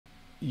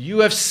you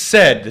have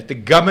said that the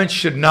government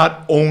should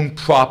not own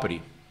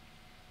property.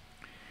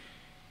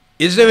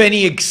 Is there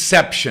any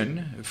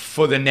exception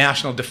for the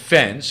national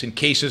defense in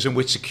cases in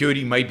which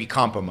security might be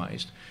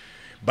compromised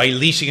by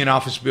leasing an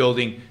office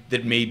building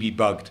that may be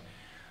bugged?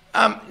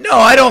 No,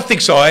 I don't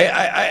think so.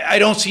 I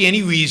don't see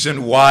any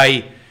reason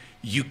why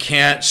you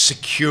can't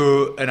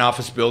secure an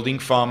office building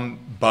from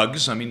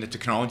bugs. I mean, the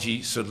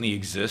technology certainly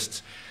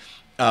exists.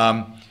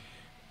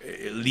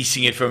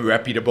 Leasing it from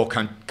reputable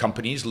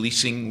companies,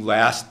 leasing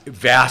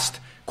vast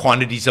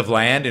quantities of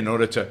land in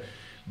order to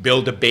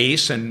build a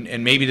base,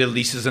 and maybe the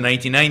leases are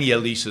 99-year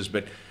leases,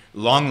 but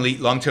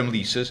long-term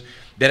leases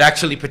that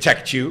actually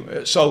protect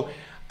you. So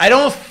I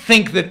don't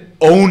think that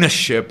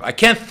ownership, I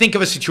can't think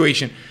of a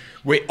situation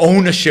where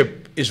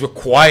ownership is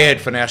required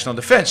for national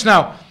defense.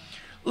 Now,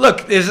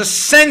 look, there's a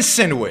sense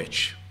in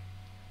which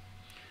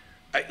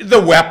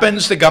the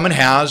weapons the government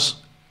has,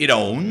 it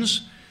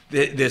owns.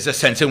 There's a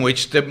sense in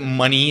which the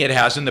money it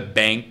has in the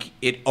bank,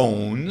 it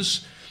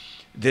owns.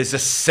 There's a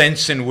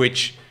sense in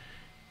which,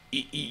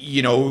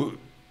 you know,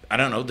 I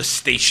don't know, the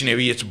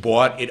stationery it's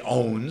bought, it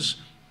owns.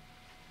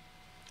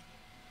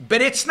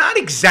 But it's not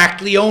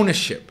exactly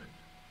ownership,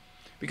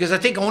 because I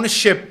think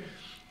ownership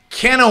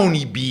can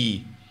only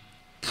be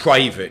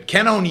private,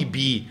 can only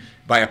be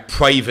by a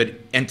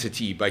private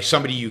entity, by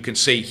somebody you can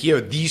say,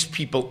 here, these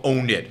people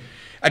own it.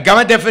 A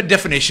government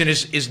definition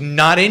is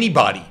not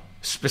anybody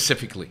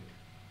specifically.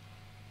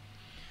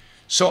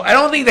 So I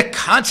don't think the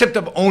concept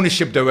of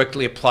ownership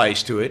directly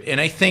applies to it, and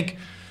I think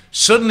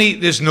certainly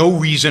there's no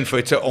reason for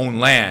it to own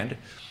land,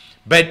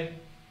 but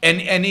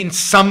and in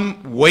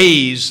some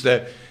ways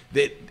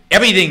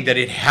everything that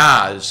it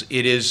has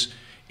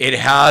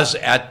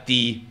at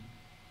the,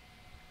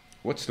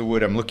 what's the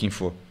word I'm looking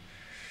for?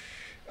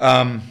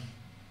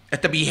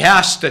 At the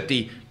behest, at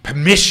the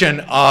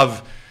permission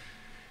of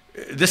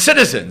the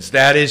citizens.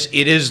 That is,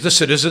 it is the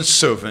citizens'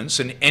 servants,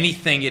 and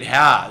anything it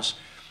has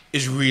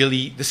is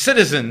really the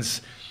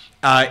citizens.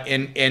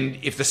 And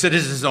if the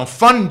citizens don't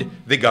fund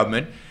the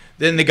government,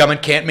 then the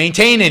government can't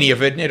maintain any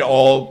of it, and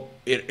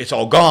it's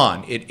all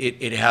gone.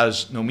 It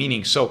has no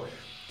meaning. So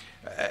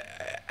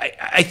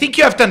I think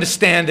you have to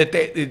understand that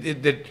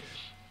the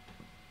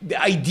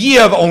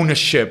idea of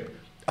ownership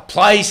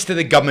applies to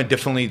the government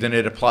differently than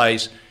it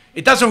applies.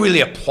 It doesn't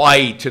really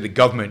apply to the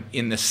government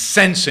in the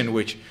sense in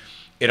which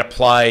it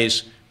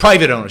applies.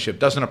 Private ownership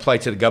doesn't apply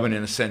to the government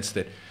in the sense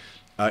that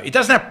it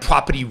doesn't have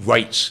property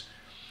rights,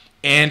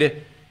 and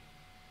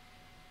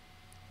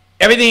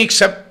everything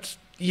except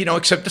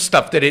the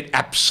stuff that it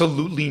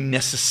absolutely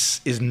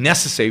is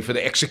necessary for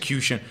the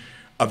execution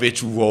of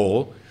its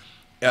role.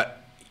 That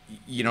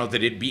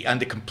it be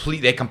under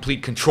their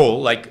complete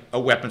control, like a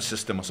weapon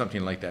system or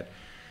something like that.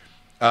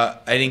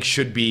 I think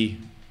should be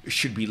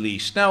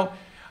leased. Now,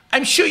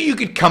 I'm sure you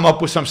could come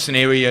up with some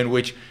scenario in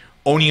which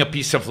owning a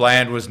piece of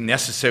land was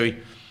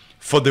necessary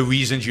for the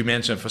reasons you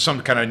mentioned, for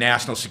some kind of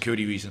national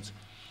security reasons.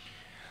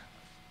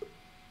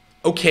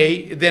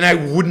 Okay, then I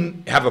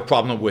wouldn't have a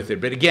problem with it.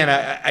 But again,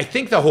 I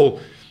think the whole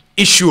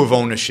issue of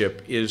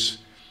ownership is,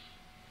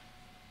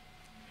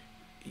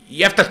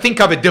 you have to think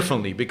of it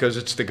differently because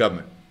it's the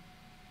government.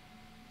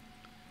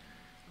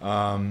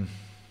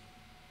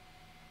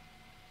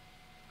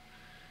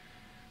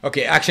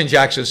 Okay, Action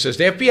Jackson says,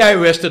 the FBI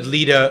arrested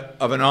leader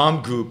of an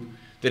armed group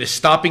that is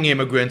stopping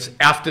immigrants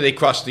after they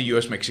cross the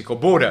U.S.-Mexico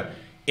border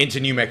into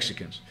New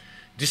Mexicans.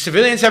 Do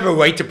civilians have a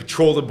right to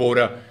patrol the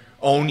border?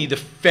 Only the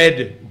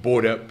Fed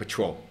Border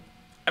Patrol.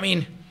 I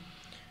mean,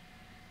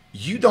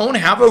 you don't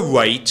have a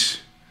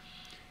right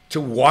to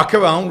walk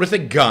around with a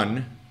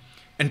gun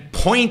and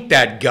point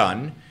that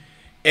gun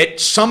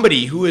at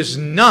somebody who is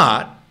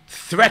not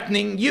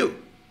threatening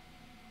you,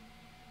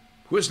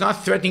 who is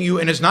not threatening you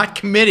and is not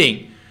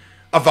committing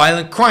a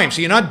violent crime.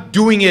 So you're not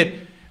doing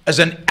it as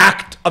an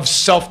act of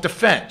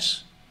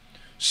self-defense.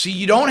 So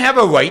you don't have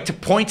a right to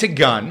point a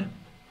gun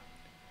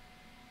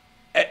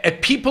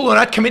at people who are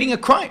not committing a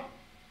crime.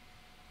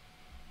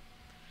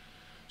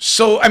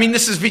 So, I mean,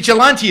 this is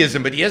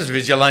vigilantism, but yes,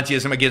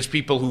 vigilantism against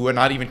people who are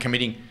not even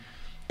committing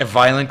a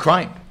violent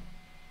crime.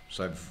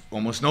 So I have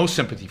almost no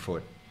sympathy for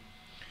it.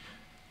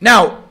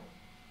 Now,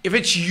 if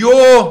it's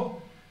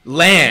your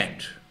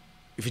land,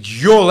 if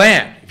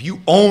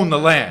you own the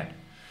land,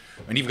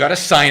 and you've got a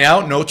sign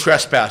out, no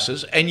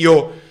trespassers, and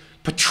you're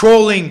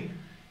patrolling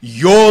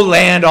your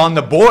land on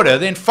the border,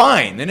 then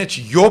fine. Then it's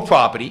your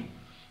property.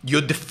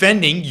 You're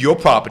defending your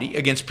property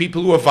against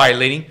people who are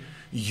violating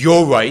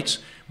your rights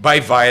by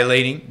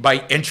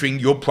entering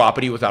your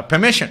property without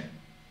permission.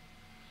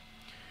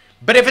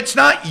 But if it's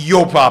not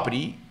your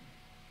property,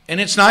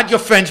 and it's not your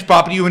friend's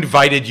property who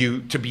invited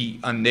you to be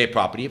on their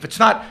property, if it's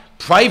not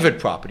private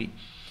property,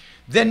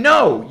 then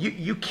no,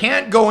 you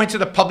can't go into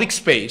the public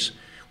space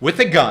with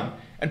a gun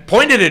and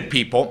point it at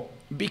people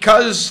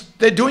because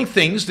they're doing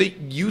things that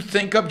you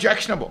think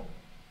objectionable.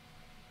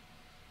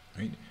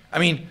 Right? I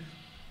mean,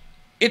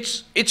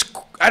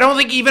 I don't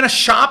think even a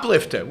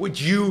shoplifter, would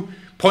you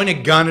point a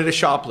gun at a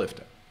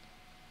shoplifter?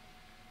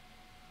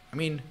 I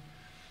mean,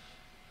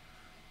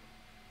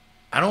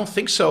 I don't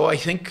think so. I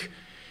think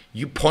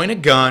you point a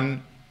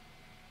gun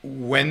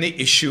when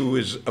the issue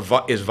is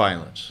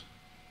violence.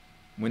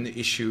 When the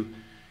issue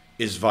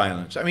is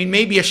violence. I mean,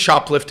 maybe a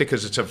shoplifter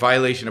because it's a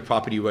violation of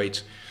property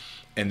rights,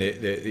 and but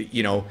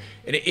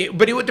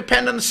it would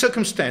depend on the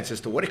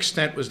circumstances. To what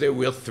extent was there a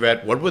real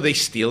threat? What were they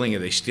stealing? Are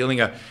they stealing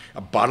a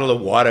bottle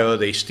of water? Are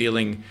they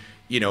stealing,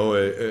 or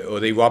are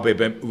they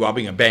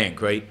robbing a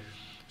bank, right?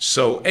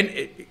 So,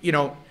 and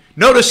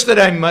notice that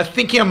I'm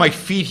thinking on my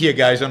feet here,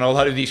 guys, on a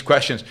lot of these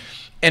questions,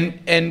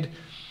 and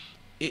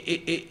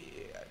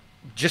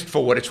just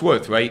for what it's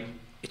worth, right?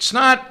 It's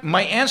not,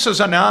 my answers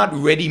are not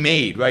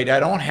ready-made, right? I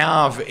don't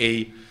have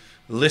a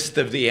list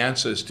of the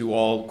answers to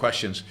all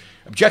questions.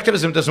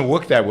 Objectivism doesn't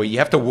work that way. You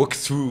have to work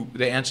through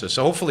the answers.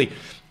 So hopefully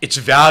it's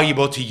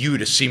valuable to you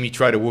to see me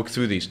try to work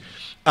through these.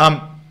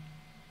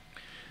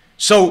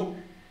 So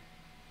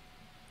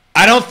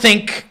I don't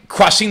think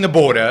crossing the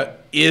border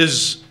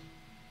it's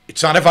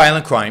not a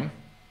violent crime.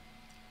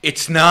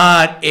 It's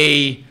not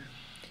a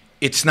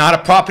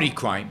property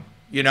crime.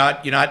 You're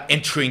not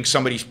entering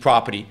somebody's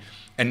property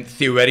and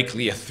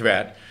theoretically a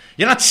threat.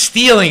 You're not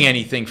stealing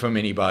anything from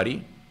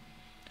anybody.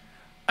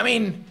 I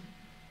mean,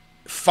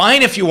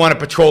 fine if you want to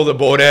patrol the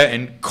border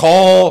and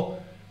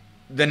call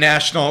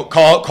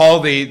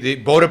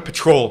the border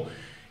patrol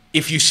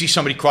if you see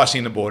somebody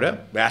crossing the border.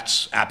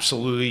 That's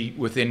absolutely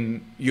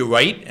within your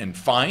right and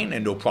fine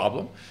and no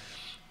problem.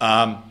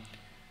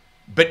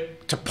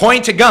 But to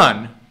point a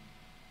gun,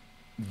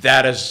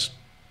 that is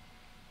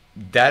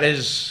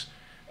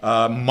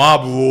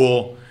mob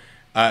rule,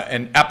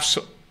 and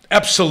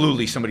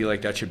absolutely somebody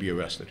like that should be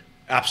arrested.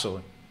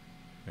 Absolutely.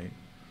 Right?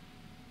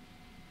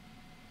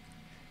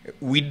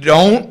 We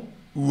don't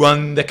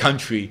run the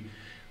country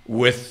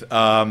with,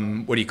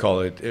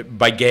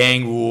 by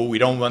gang rule. We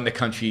don't run the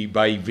country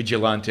by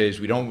vigilantes.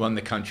 We don't run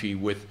the country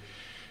with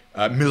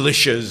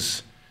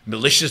militias.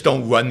 Militias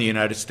don't run the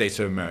United States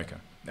of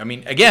America. I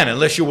mean, again,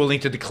 unless you're willing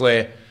to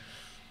declare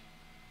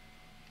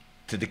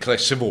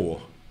civil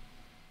war.